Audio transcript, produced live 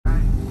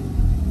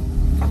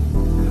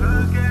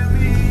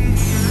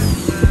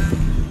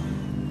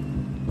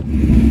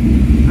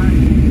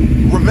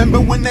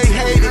when they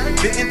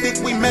hated, didn't think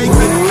we make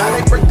it. Now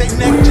they break their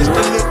neck just to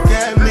look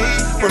at me.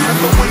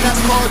 Remember when I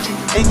called you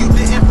and you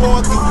didn't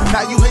fall through?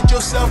 Now you hate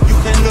yourself, you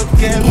can look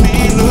at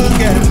me, look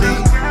at me.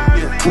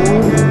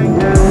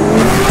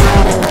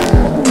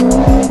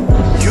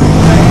 You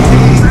made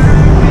me.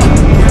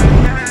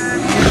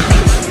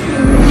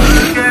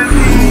 Look at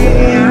me.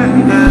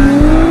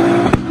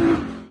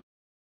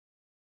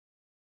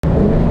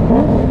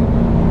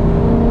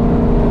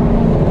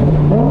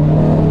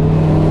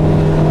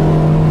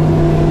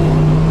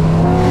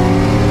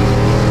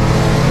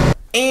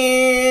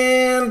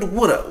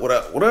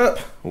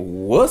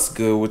 What's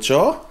good with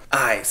y'all?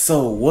 Alright,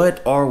 so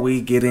what are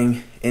we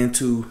getting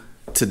into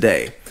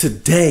today?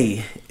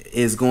 Today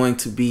is going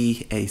to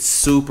be a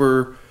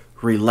super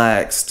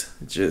relaxed,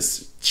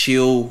 just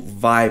chill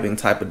vibing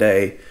type of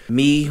day.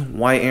 Me,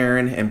 White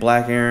Aaron, and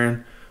Black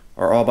Aaron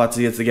are all about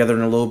to get together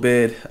in a little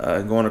bit,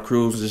 go on a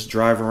cruise, just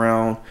drive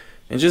around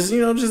and just, you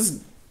know,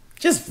 just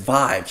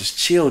vibe, just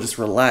chill, just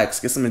relax,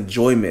 get some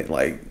enjoyment,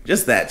 like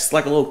just that, just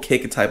like a little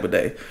kick type of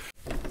day.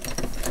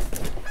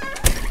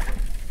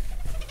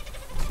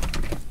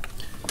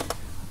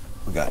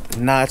 We got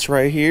Notch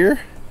right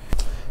here.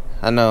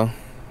 I know.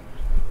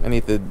 I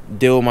need to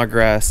deal with my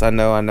grass. I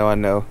know. I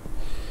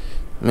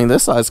mean,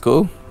 this side's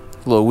cool.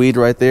 A little weed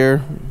right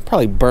there.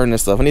 Probably burn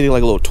this stuff. I need to get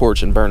like a little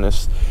torch and burn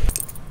this.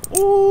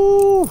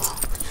 Ooh.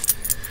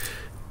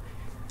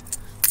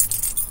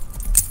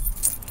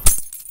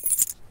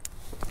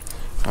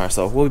 Alright,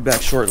 so we'll be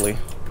back shortly.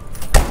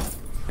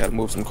 Gotta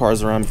move some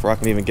cars around before I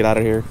can even get out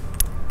of here.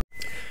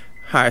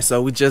 Alright,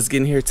 so we just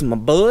getting here to my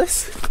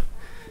bus.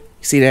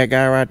 See that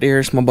guy right there?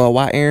 It's my boy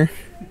White Aaron.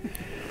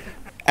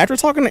 After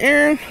talking to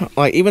Aaron,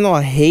 like, even though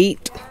I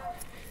hate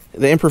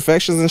the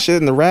imperfections and shit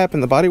in the wrap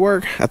and the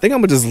bodywork, I think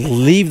I'm gonna just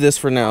leave this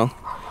for now.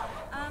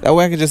 That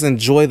way I can just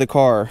enjoy the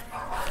car.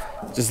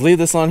 Just leave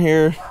this on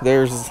here.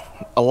 There's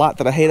a lot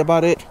that I hate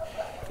about it,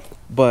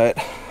 but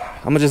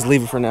I'm gonna just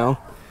leave it for now.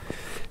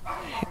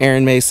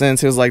 Aaron made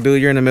sense. He was like,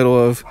 dude, you're in the middle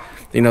of,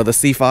 you know, the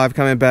C5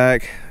 coming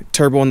back,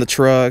 turbo in the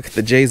truck,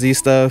 the Jay-Z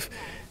stuff.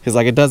 He's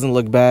like, it doesn't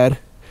look bad.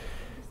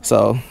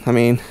 So, I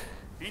mean,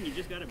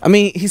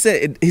 he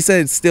said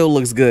it still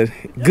looks good.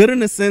 Good in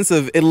the sense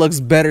of it looks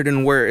better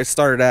than where it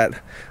started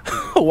at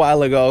a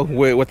while ago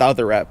without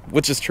the wrap,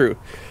 which is true.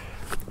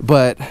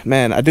 But,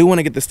 man, I do want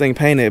to get this thing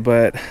painted,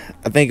 but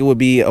I think it would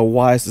be a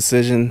wise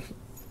decision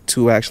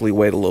to actually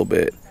wait a little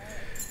bit.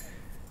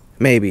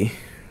 Maybe.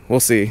 We'll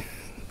see.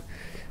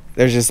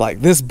 There's just like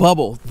this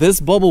bubble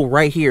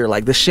right here.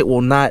 Like, this shit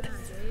will not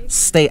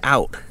stay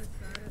out.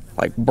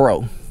 Like,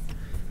 bro.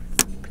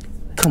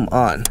 Come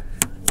on.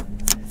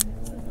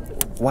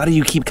 Why do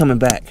you keep coming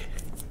back?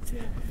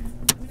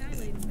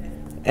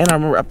 And I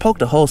remember I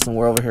poked a hole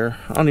somewhere over here.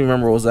 I don't even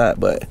remember where it was at,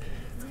 but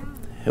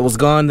it was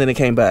gone, then it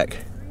came back.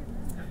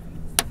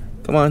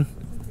 Come on.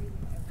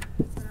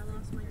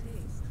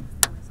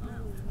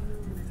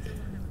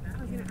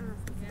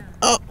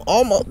 Oh,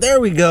 almost. There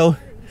we go.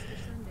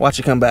 Watch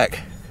it come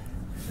back.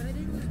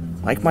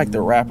 Mike the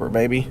rapper,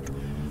 baby.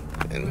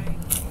 And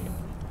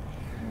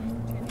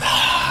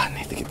I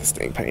need to get this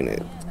thing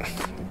painted.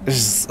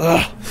 It's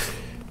just,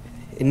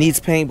 it needs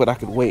paint, but I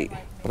could wait.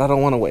 But I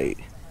don't want to wait.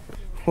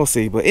 We'll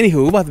see. But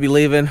anywho, we're about to be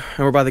leaving, and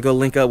we're about to go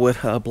link up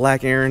with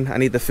Black Aaron. I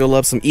need to fill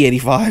up some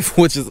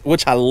E85,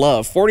 which I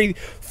love.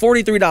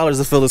 $43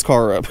 to fill this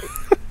car up.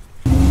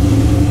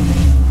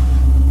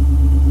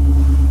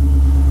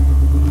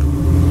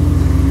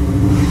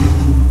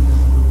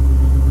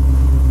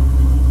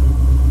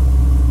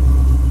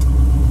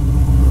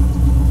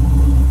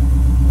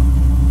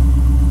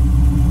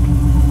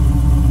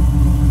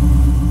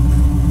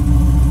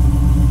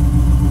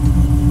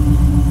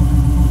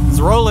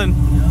 Rolling.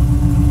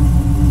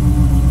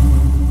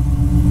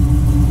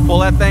 Pull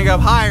that thing up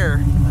higher.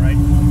 Right.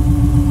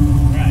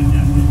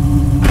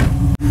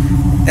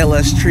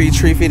 LS Tree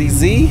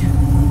 350Z.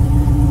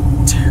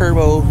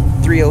 Turbo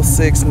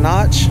 306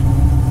 notch.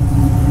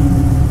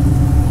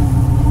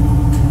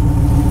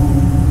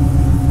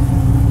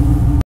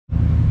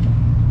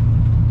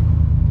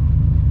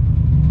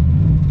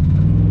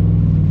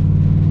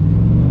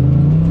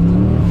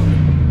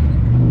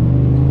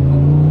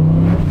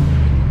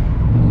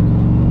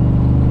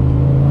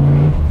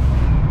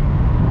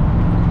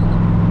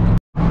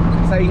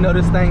 You know,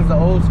 this thing's the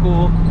old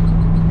school.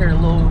 Hear the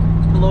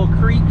little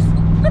creaks.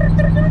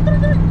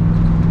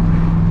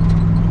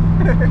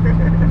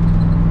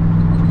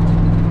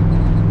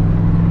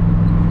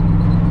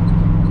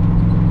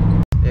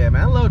 Yeah,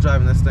 man, I love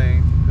driving this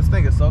thing. This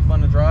thing is so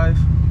fun to drive.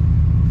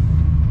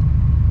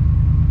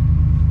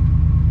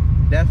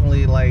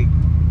 Definitely, like,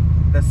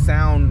 the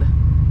sound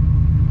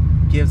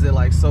gives it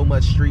like so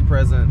much street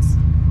presence.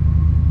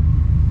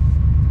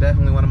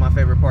 Definitely one of my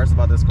favorite parts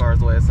about this car is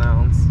the way it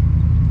sounds.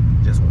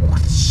 Just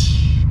whoosh.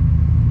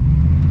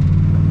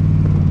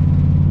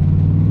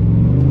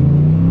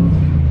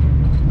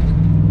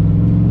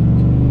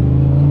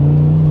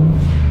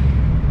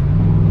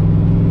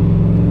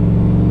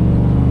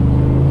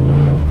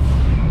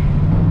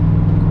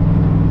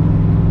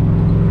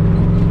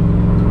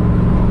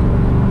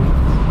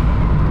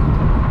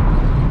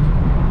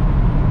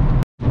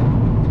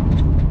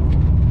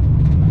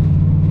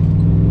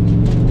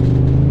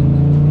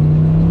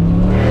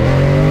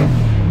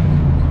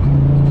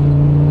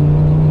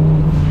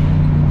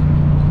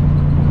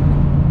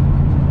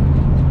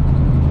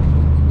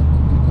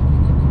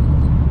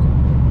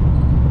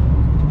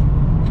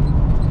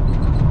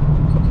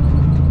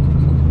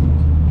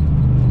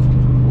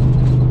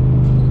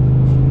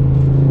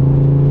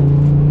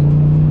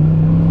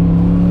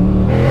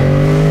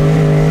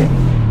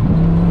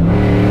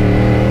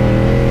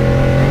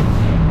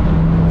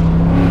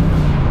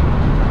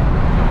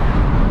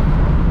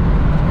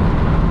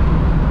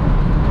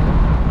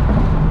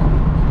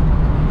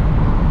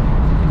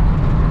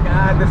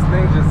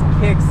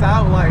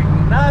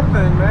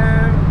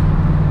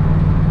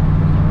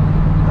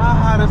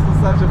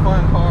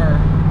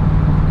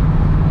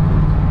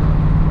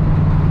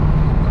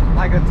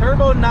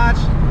 Turbo Notch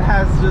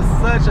has just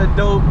such a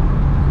dope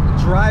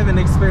driving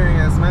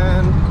experience,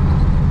 man.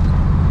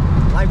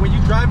 Like when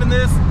you driving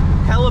this,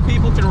 hella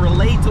people can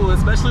relate to it,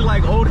 especially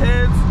like old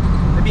heads.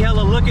 They be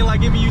hella looking like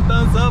giving you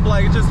thumbs up.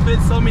 Like it just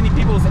fits so many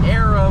people's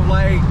era of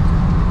like,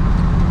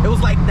 it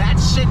was like that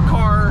shit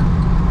car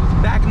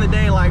back in the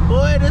day. Like,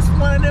 boy, this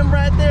one of them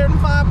right there in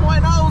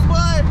 5.0s,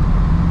 boy.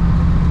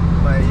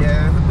 But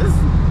yeah, this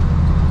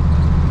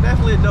is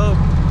definitely dope.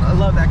 I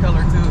love that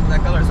color too. That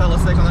color is hella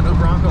sick on the new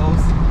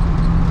Broncos.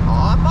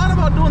 Oh, I thought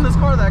about doing this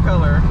car that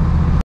color.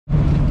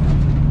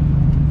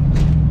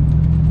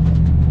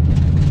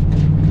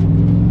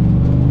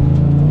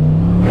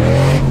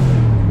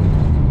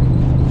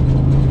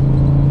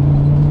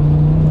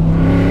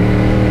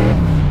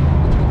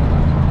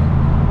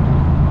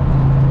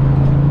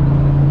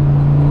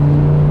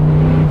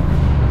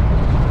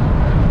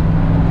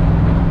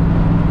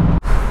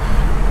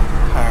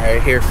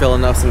 Here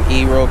filling up some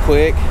E real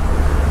quick.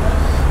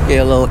 Get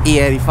a little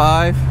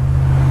E85.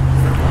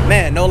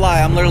 Man, no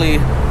lie, I'm literally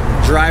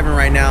driving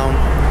right now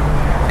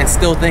and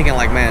still thinking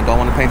like, man, do I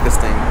want to paint this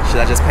thing? Should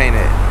I just paint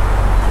it?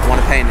 I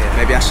want to paint it.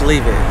 Maybe I should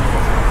leave it.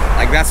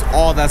 Like that's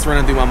all that's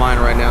running through my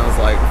mind right now is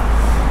like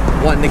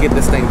wanting to get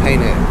this thing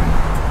painted.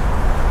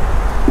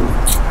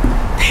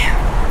 Damn.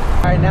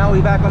 All right, now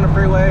we back on the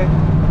freeway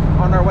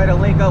on our way to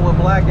link up with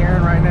Black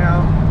Aaron right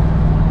now.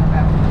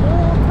 At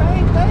full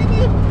tank,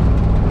 baby.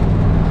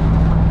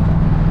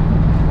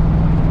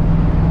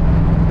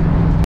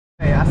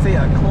 I see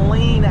a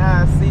clean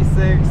ass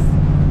C6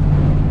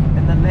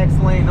 in the next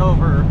lane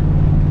over.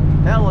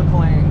 Hella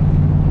clean.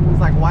 It's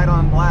like white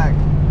on black.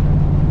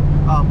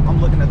 I'm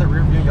looking at the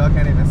rear view, y'all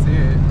can't even see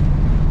it.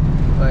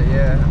 But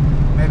yeah,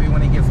 maybe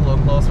when he gets a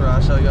little closer,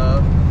 I'll show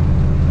y'all.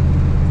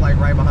 It's like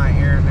right behind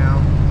Aaron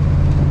now.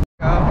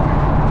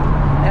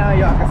 Now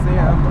y'all can see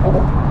him.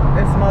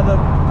 This mother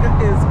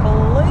is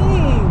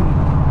clean.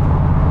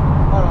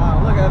 Hold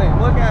on, look at it,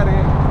 look at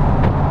it.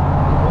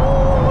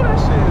 Oh, that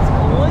shit is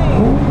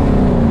clean.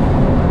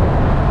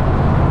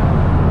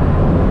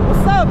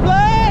 What's up,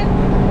 blood?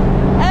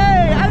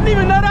 Hey, I didn't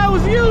even know that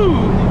was you.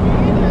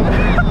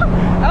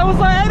 I was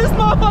like, hey, this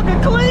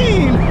motherfucker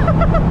clean.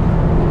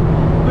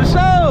 For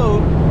sure.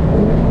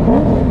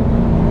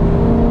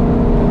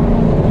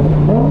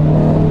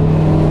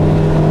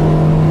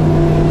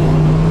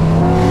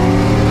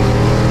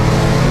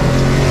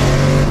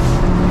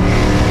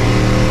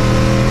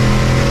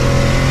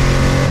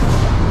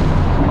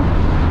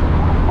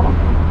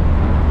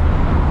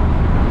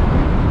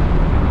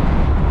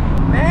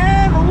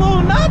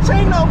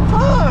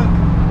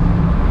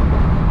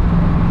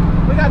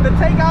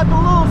 Take out the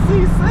little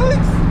C6,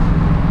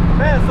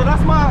 man. So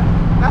that's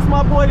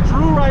my boy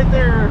Drew right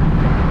there.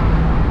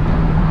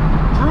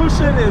 Drew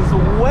shit is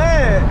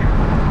wet.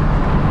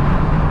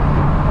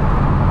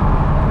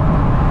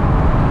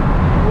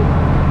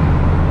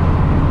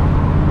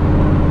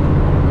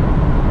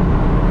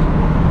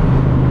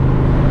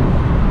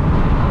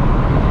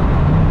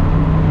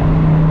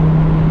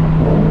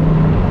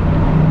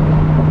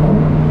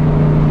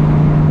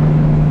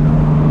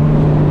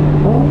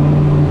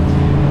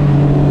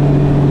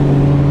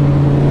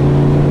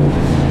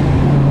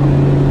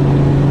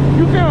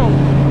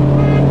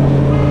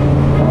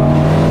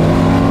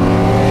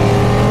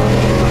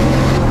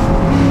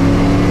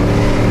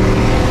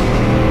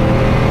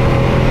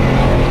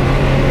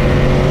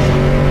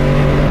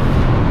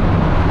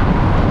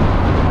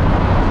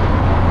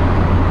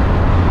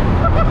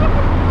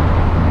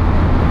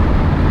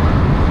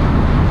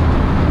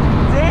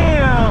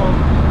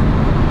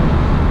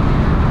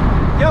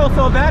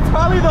 So that's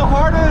probably the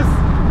hardest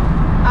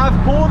I've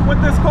pulled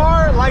with this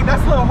car. Like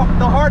that's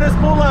the hardest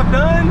pull I've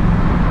done.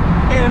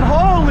 And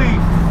holy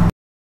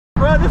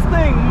bro, this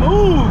thing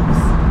moves.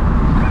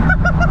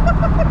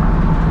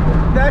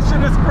 That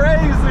shit is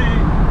crazy.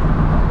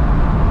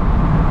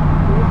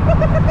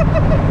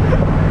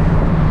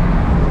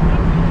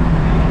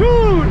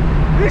 Dude,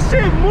 this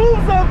shit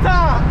moves up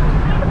top.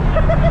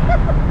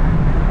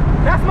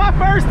 That's my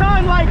first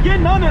time like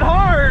getting on it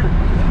hard.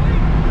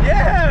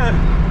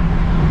 Yeah.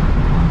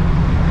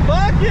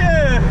 Fuck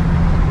yeah!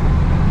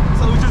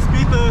 So we just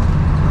beat the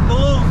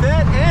little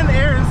Vet and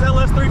Aaron's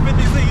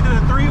LS350Z. He did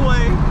a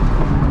three-way.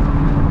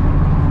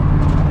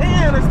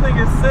 Damn, this thing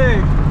is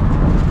sick.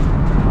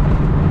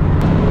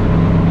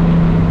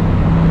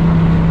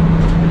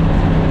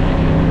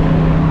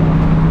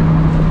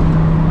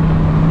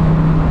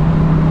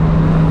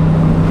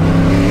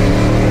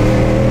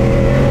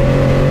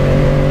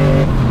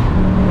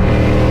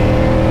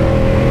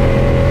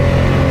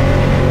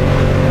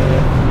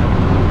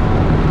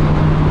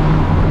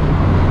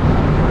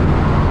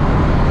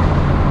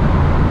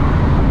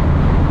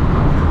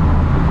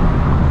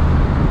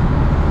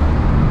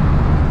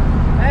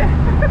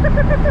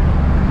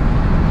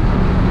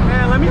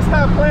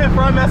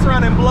 Mess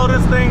around and blow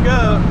this thing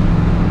up.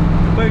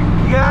 But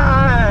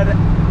God,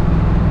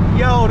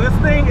 yo, this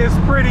thing is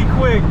pretty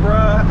quick,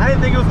 bruh. I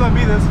didn't think it was gonna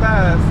be this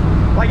fast.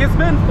 Like it's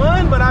been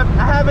fun, but I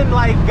haven't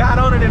like got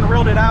on it and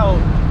reeled it out.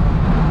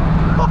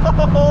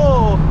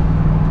 Oh,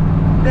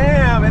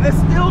 Damn, and it's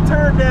still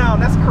turned down.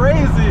 That's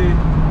crazy.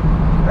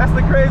 That's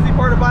the crazy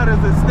part about it,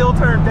 is it's still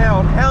turned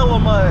down hella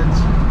much.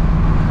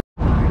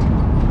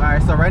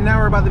 Alright, so right now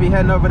we're about to be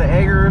heading over to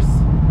Eggers.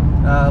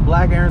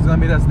 Black Aaron's gonna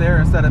meet us there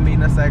instead of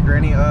meeting us at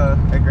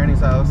Granny's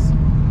house.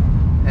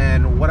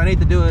 And what I need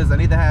to do is I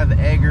need to have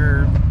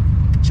Egger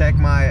check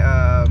my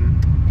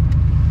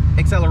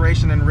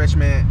acceleration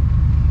enrichment,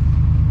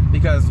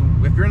 because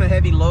if you're in a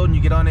heavy load and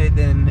you get on it,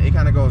 then it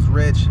kind of goes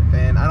rich,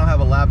 and I don't have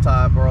a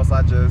laptop, or else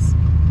I just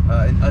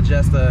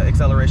adjust the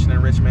acceleration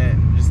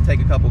enrichment, just take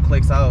a couple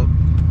clicks out.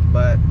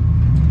 But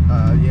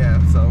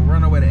yeah, so we're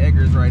on our way to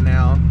Eggers right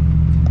now.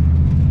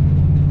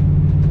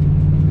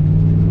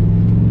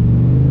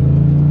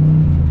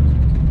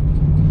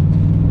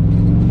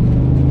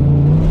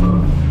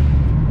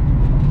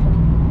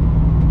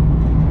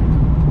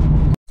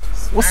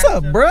 What's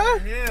up, bruh?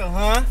 Hell,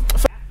 huh?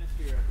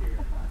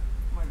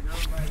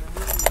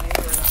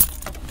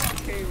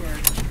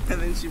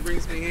 And then she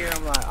brings me here.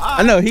 I'm like, oh.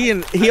 I know he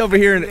over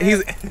here, and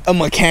he's a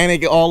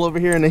mechanic all over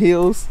here in the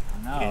hills.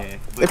 No, yeah,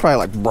 they're probably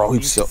like, bro, you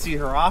he's so. see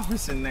her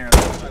office in there.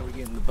 That's why we're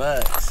getting the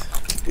bucks.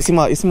 You see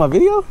my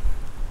video?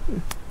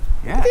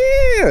 Yeah.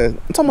 Yeah. I'm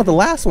talking about the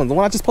last one, the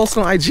one I just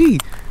posted on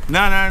IG. No.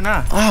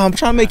 Oh, I'm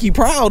trying to make you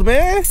proud,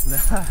 man.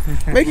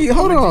 Make you,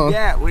 hold on.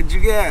 What'd you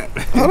get?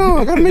 Hold on,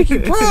 I gotta make you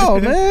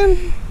proud,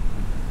 man.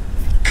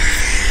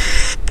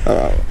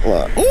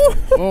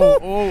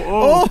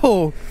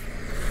 Oh.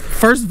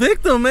 First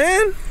victim,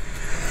 man.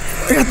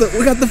 We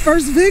got the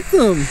first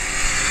victim.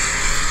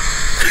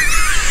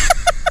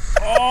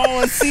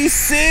 Oh, a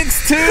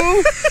C6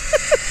 too?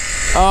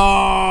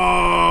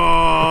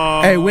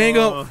 Oh. Hey, we ain't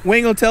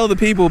gonna tell the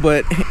people,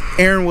 but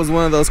Aaron was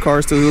one of those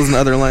cars too. He was in the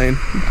other lane.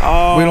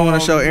 Oh, we don't want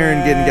to show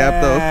Aaron getting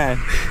gapped though. Man,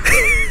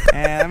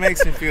 that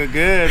makes me feel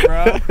good,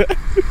 bro.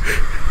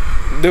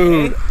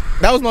 Dude,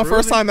 that was my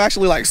first time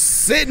actually like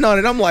sitting on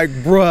it. I'm like,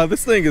 bruh,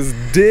 this thing is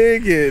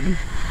digging.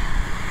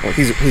 Oh,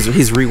 he's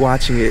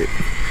rewatching it.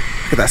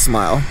 Look at that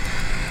smile.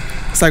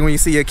 It's like when you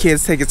see your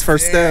kids take its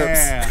first steps.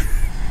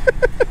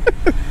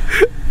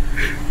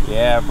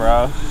 Yeah,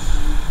 bro.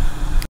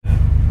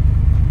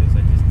 Because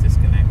I just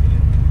disconnected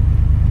it.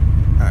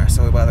 Alright,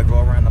 so we're about to go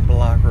around the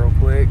block real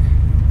quick.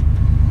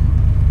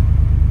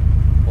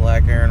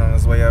 Black Aaron on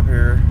his way up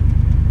here.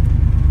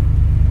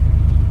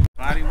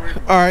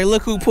 Alright,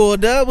 look who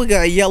pulled up. We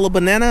got Yellow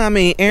Banana. I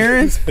mean,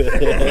 Aaron.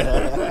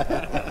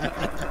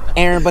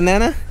 Aaron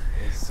Banana.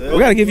 We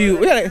gotta give you,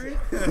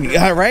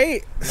 all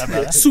right?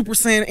 Super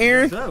Saiyan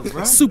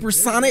Aaron, Super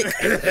Sonic.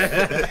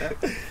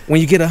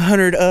 When you get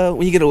 100,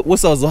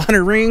 what's those,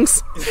 100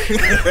 rings?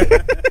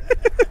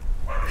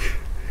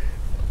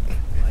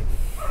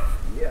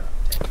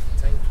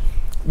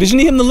 Did you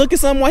need him to look at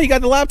something while he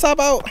got the laptop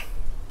out?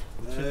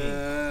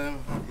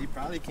 He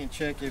probably can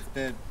check if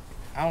that,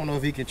 I don't know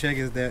if he can check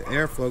if that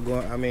airflow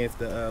going, I mean, if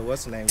the,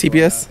 what's the name?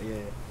 TPS?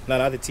 Yeah. No,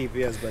 not the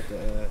TPS, but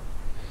the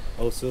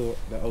O2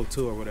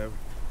 or whatever.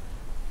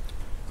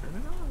 Turn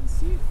it on, let's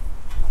see it.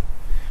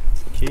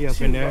 Key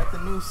up in there. The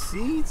new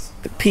seats.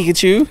 The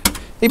Pikachu.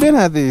 He been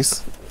had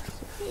these.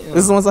 Yeah. This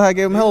is the ones I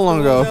gave him hella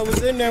long ago. That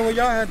was in there when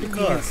y'all had the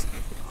cars.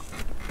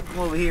 Come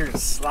over here and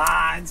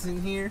slides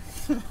in here.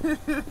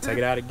 Take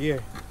it out of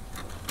gear.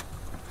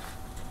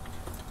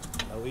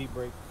 No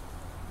e-brake.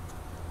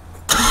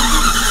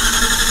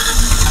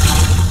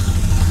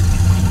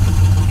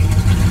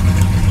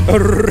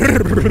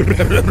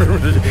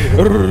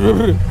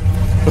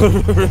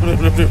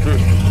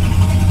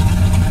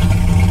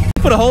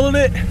 Put a hole in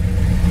it?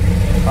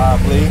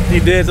 Probably. He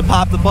did to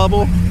pop the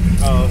bubble.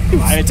 Oh,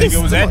 I didn't think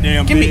it was that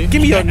damn big.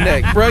 Give me your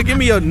neck, bro. Give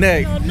me your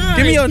neck.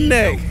 Give me your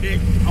neck.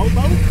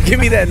 Give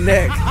me that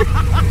neck.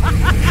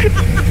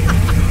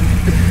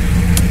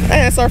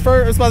 Hey, it's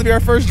about to be our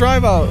first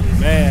drive out.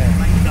 Man.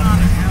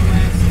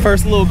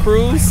 First little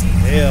cruise.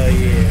 Hell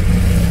yeah.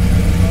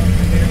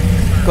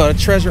 Go to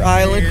Treasure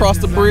Island, cross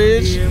the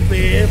bridge.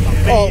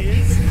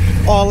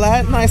 All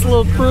that nice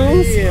little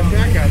cruise. Yeah,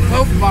 man, I got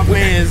both of my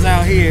mans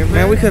out here,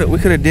 man. Man, we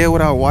could have did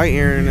without white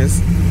air in this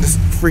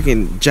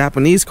freaking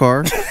Japanese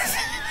car.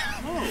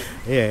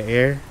 Yeah,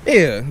 air.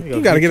 Yeah,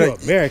 you gotta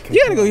get American.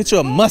 You gotta go get you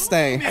a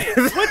Mustang.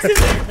 What's in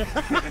there?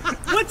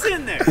 What's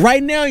in there?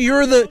 Right now,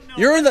 you're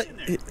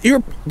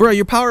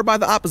powered by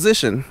the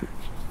opposition.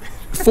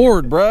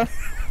 Ford, bruh.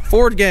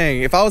 Ford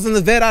gang. If I was in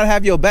the vet, I'd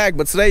have your back.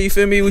 But today, you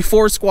feel me? We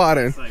Ford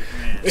squadding.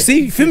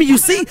 See, you feel me? You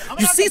see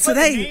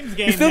today.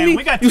 You feel me?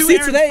 We got you two see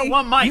Aarons today. for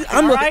one mic.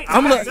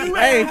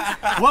 Hey,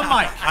 one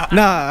mic.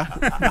 Nah.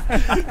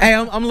 Hey,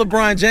 I'm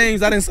LeBron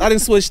James. I didn't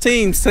switch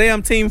teams. Today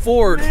I'm Team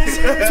Ford.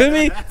 Feel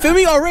me?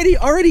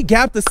 Already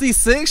gapped the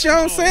C6. You know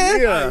what I'm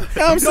saying? Yeah. You know what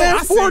I'm saying?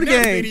 Ford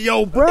gang.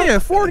 Video, bro. Yeah,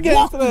 Ford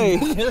gang today.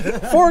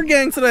 Ford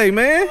gang today,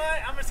 man.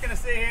 I'm just gonna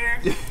sit here.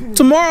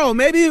 Tomorrow,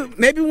 maybe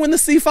when the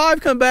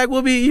C5 come back,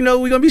 we'll be,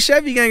 we're gonna be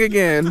Chevy gang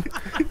again.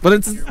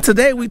 But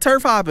today we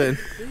turf hopping.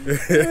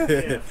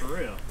 Yeah, for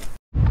real.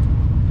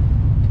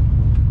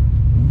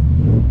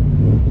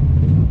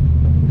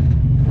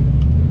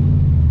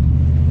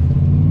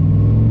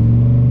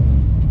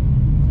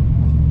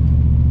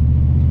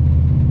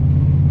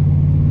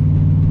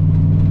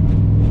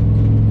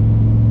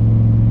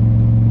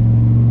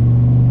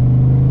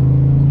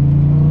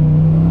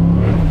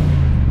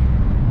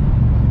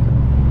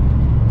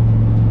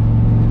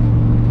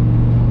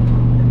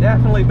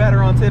 definitely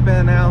better on tip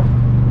end now.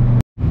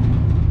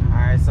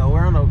 Alright, so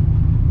we're on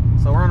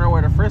our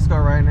way to Frisco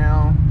right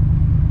now.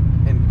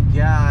 And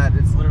God,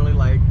 it's literally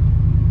like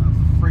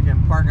a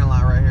freaking parking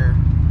lot right here.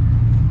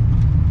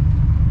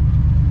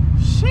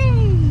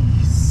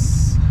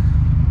 Jeez.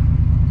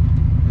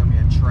 Gonna be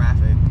in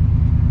traffic.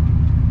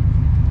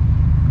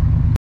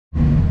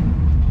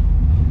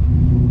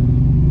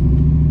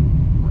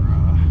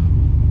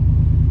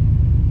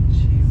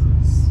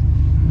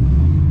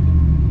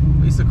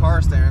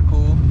 Car steering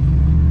cool.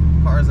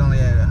 Car's only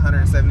at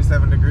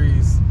 177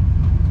 degrees.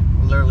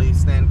 Literally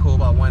staying cool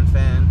about one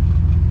fan.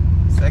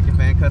 Second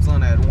fan cuts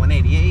on at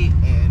 188,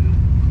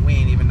 and we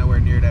ain't even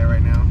nowhere near that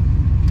right now.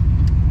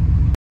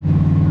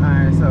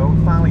 Alright, so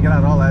we finally got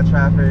out all that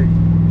traffic,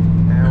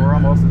 and we're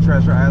almost to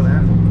Treasure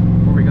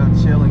Island, where we're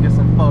gonna chill and get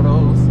some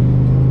photos.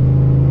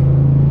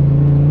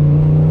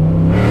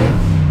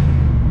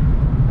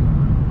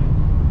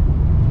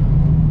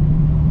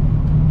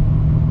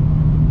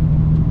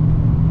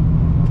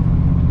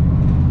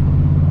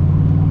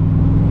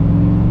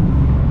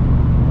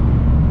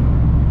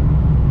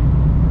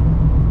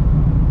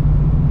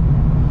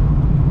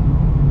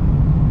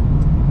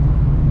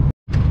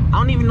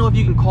 If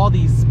you can call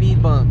these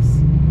speed bumps.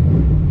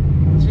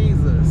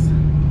 Jesus,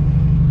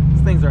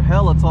 these things are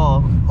hella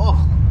tall.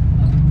 Oh.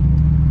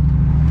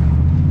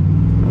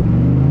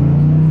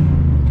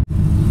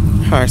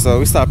 Alright, so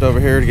we stopped over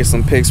here to get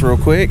some pics real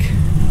quick.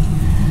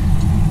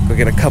 Go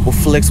get a couple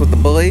flicks with the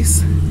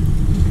boys.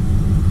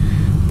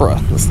 Bruh,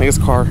 this nigga's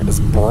car is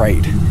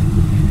bright.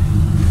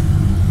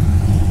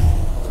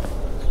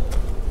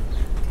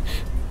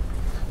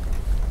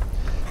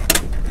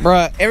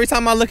 Bruh, every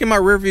time I look in my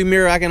rearview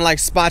mirror, I can like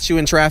spot you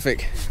in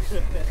traffic.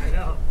 I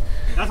know.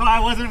 That's why I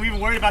wasn't even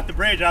worried about the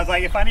bridge. I was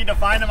like, if I need to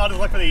find him, I'll just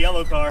look for the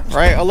yellow car.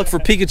 Right, I'll look for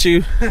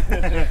Pikachu.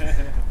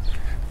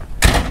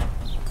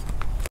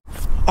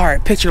 All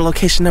right, picture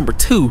location number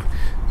 2.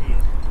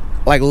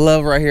 Like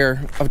love right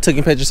here. I'm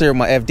taking pictures here with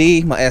my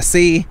FD, my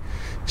SC.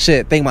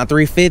 Shit, think my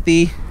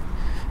 350.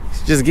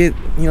 Just get,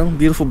 you know,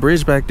 beautiful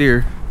bridge back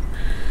there.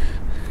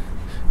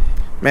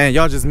 Man,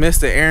 y'all just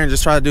missed it. Aaron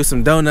just tried to do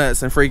some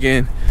donuts and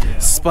freaking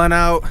spun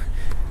out.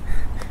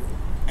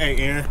 Hey,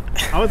 Aaron.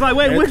 I was like,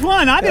 wait, which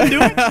one? I didn't do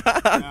it.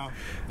 No,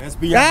 let's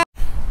be honest.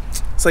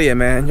 So yeah,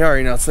 man, y'all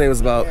already know today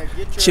was about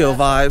chill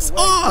vibes.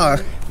 Oh,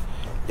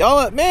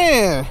 y'all,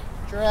 man,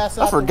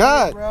 I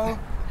forgot.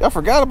 Y'all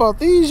forgot about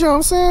these, you know what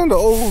I'm saying? The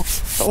old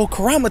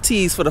Karama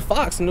tees for the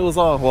Fox, and it was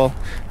all, well,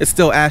 it's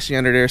still ashy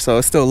under there, so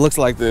it still looks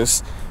like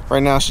this.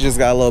 Right now, she just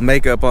got a little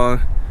makeup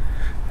on.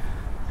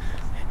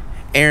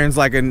 Aaron's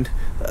like a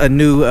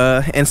new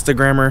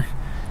Instagrammer.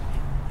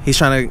 He's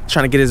trying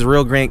to get his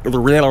real game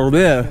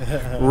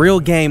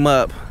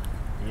up.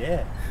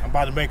 Yeah, I'm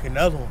about to make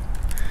another one.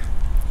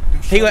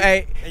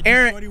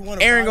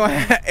 Aaron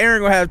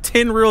gonna have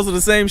 10 reels of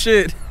the same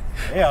shit.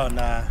 Hell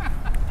nah.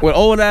 With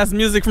old ass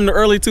music from the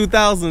early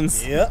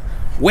 2000s. Yep.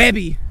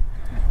 Webby,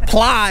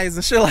 Plies,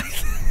 and shit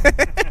like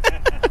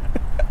that.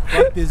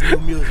 Fuck this new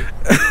music.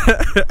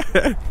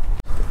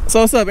 So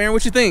what's up, Aaron?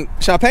 What you think?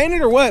 Should I paint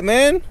it or what,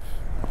 man?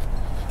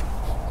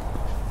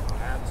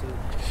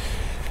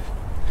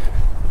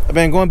 I've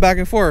been going back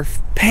and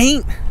forth.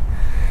 Paint.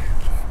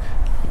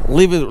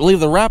 Leave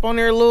the wrap on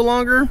there a little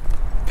longer.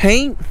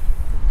 Paint.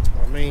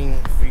 I mean,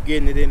 if you're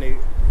getting it in a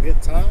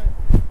good time,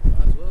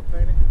 might as well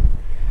paint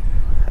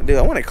it. Dude,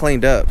 I want it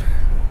cleaned up.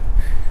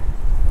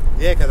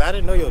 Yeah, because I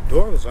didn't know your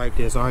door was like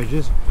this. Or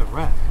just the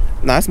wrap.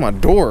 Nah, that's my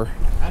door.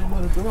 I didn't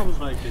know the door was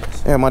like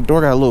this. Yeah, my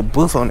door got a little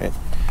booth on it.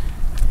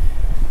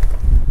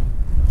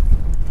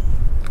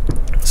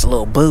 It's a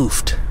little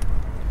boofed.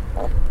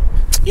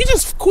 You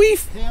just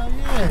queef. Hell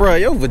yeah. Bro,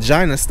 your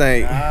vagina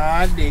stank.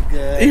 Ah,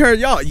 nigga. You heard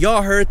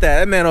y'all heard that.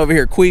 That man over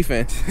here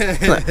queefing.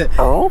 Like,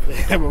 oh.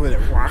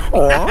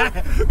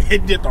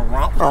 It did the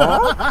romp.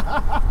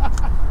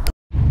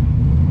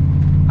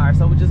 Alright,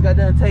 so we just got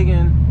done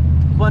taking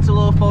a bunch of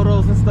little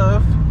photos and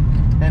stuff.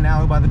 And now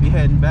we're about to be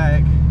heading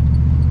back.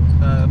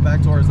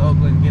 Back towards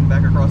Oakland, getting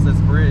back across this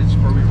bridge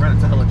where we run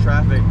into hella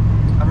traffic.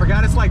 I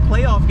forgot it's like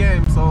playoff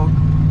game, so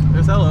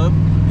there's hella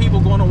people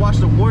going to watch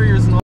the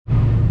Warriors and all.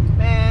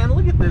 Man,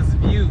 look at this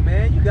view,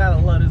 man. You gotta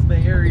love this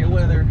Bay Area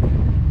weather.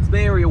 This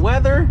Bay Area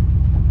weather,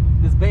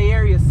 this Bay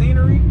Area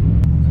scenery.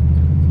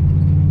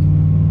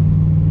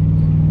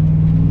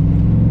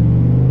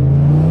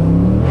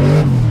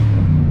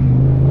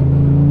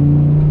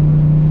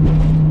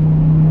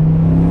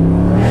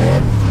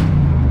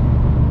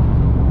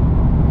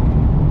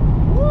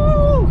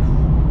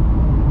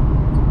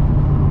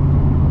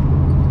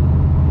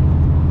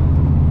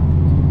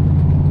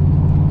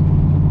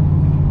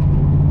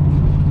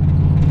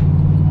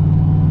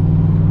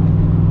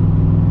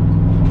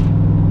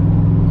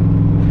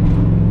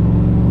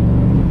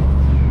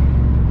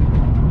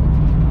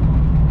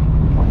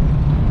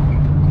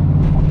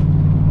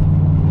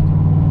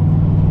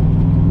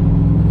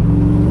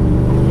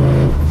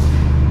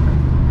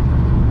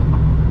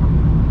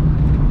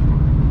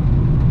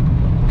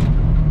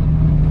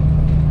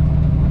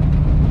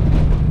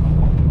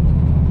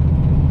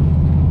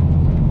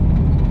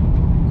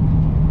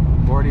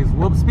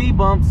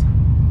 bumps.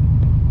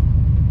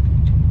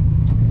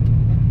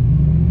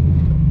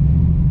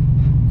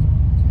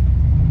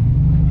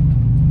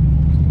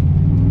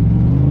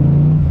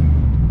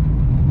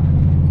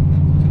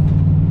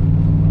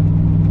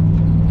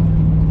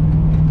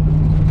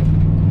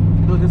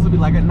 Look, this would be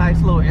like a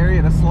nice little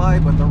area to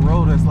slide, but the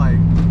road is like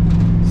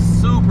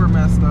super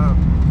messed up.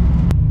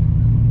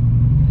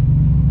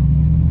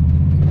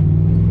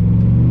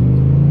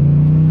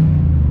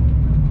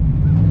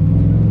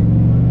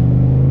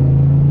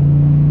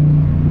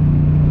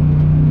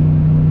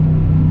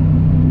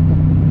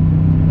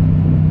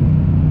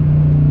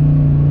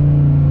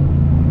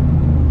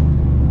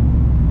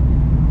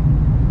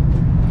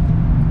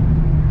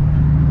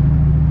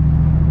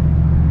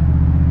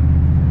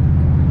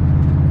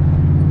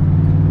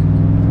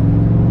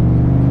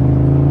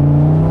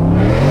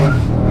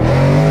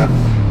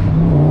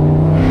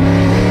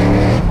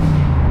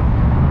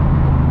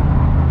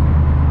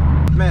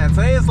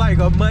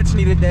 A much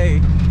needed day,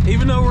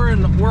 even though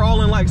we're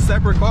all in like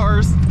separate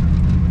cars.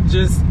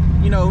 Just,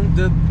 you know,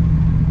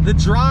 the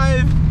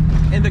drive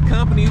and the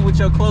company with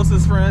your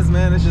closest friends,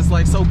 man, it's just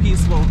like so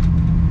peaceful.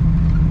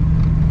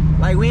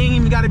 Like, we ain't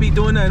even got to be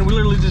doing nothing. We're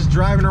literally just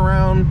driving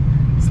around,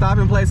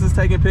 stopping places,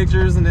 taking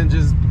pictures, and then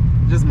just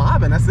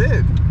mobbing. That's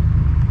it.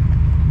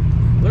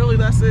 Literally,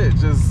 that's it.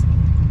 Just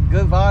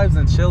good vibes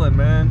and chilling,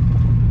 man.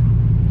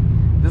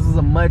 This is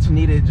a much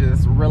needed,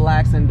 just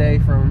relaxing day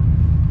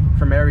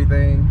from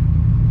everything.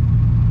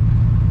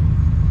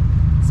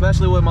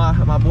 Especially with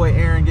my boy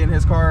Aaron getting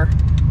his car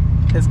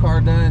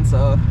done,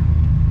 so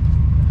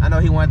I know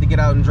he wanted to get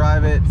out and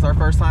drive it. It's our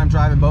first time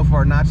driving both of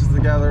our notches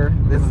together.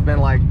 This has been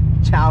like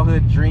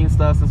childhood dream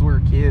stuff since we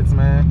were kids,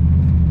 man.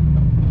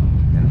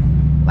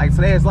 And like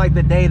today is like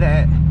the day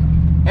that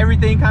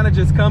everything kind of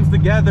just comes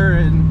together,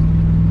 and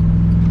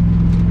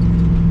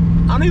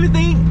I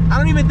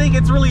don't even think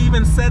it's really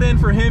even set in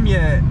for him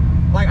yet.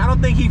 Like, I don't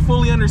think he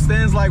fully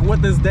understands like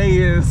what this day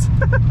is.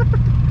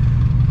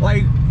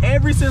 Like,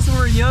 ever since we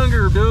were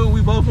younger, dude,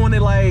 we both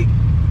wanted like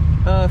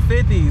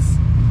 50s,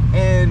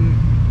 and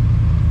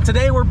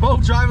today we're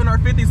both driving our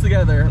 50s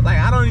together. Like,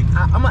 I'm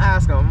gonna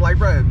ask him, I'm like,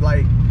 bro,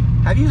 like,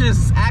 have you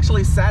just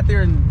actually sat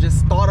there and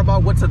just thought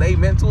about what today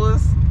meant to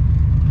us?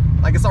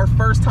 Like, it's our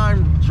first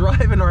time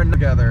driving our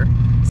together.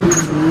 I've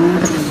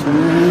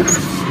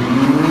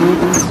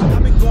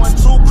been going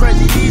too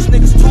crazy, these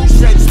niggas too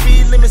shady,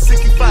 speed limit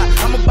 65.